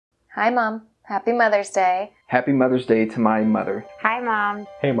Hi, Mom. Happy Mother's Day. Happy Mother's Day to my mother. Hi, Mom.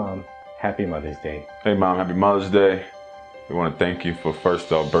 Hey, Mom. Happy Mother's Day. Hey, Mom. Happy Mother's Day. We want to thank you for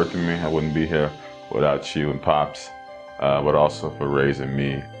first off birthing me. I wouldn't be here without you and Pops, but also for raising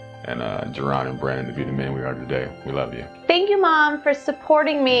me and Jerron and Brandon to be the men we are today. We love you. Thank you, Mom, for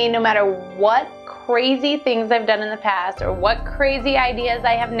supporting me no matter what crazy things I've done in the past or what crazy ideas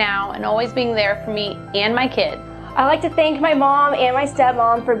I have now, and always being there for me and my kids. I'd like to thank my mom and my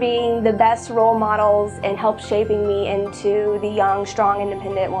stepmom for being the best role models and help shaping me into the young, strong,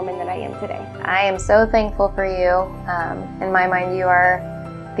 independent woman that I am today. I am so thankful for you. In my mind, you are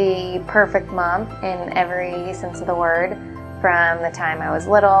the perfect mom in every sense of the word. From the time I was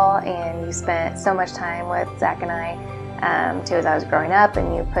little, and you spent so much time with Zach and I too as I was growing up,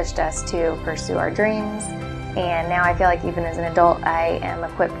 and you pushed us to pursue our dreams. And now I feel like even as an adult, I am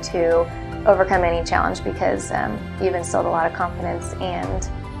equipped to overcome any challenge because you've instilled a lot of confidence and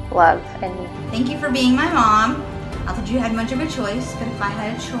love in me. Thank you for being my mom. Not that you had much of a choice, but if I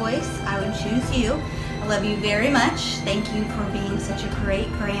had a choice, I would choose you. I love you very much. Thank you for being such a great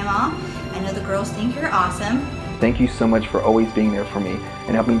grandma. I know the girls think you're awesome. Thank you so much for always being there for me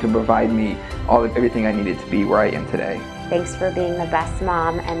and helping to provide me everything I needed to be where I am today. Thanks for being the best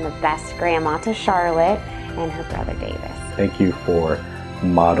mom and the best grandma to Charlotte and her brother Davis. Thank you for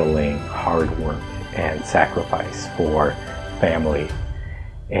modeling hard work and sacrifice for family.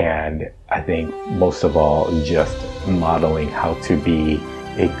 And I think most of all, just modeling how to be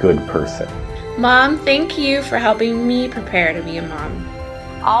a good person. Mom, thank you for helping me prepare to be a mom.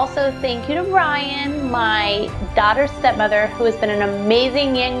 Also, thank you to Brian, my daughter's stepmother, who has been an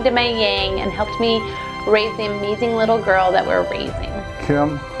amazing yin to my yang and helped me raise the amazing little girl that we're raising.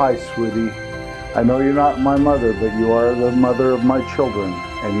 Kim, hi, sweetie. I know you're not my mother, but you are the mother of my children,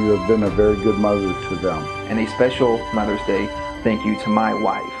 and you have been a very good mother to them. And a special Mother's Day thank you to my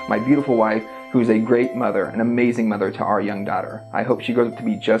wife, my beautiful wife, who is a great mother, an amazing mother to our young daughter. I hope she grows up to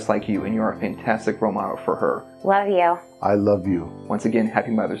be just like you, and you are a fantastic role model for her. Love you. I love you. Once again,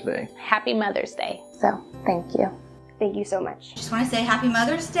 Happy Mother's Day. Happy Mother's Day. So, thank you. Thank you so much. Just want to say Happy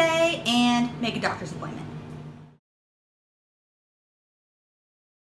Mother's Day and make a doctor's appointment.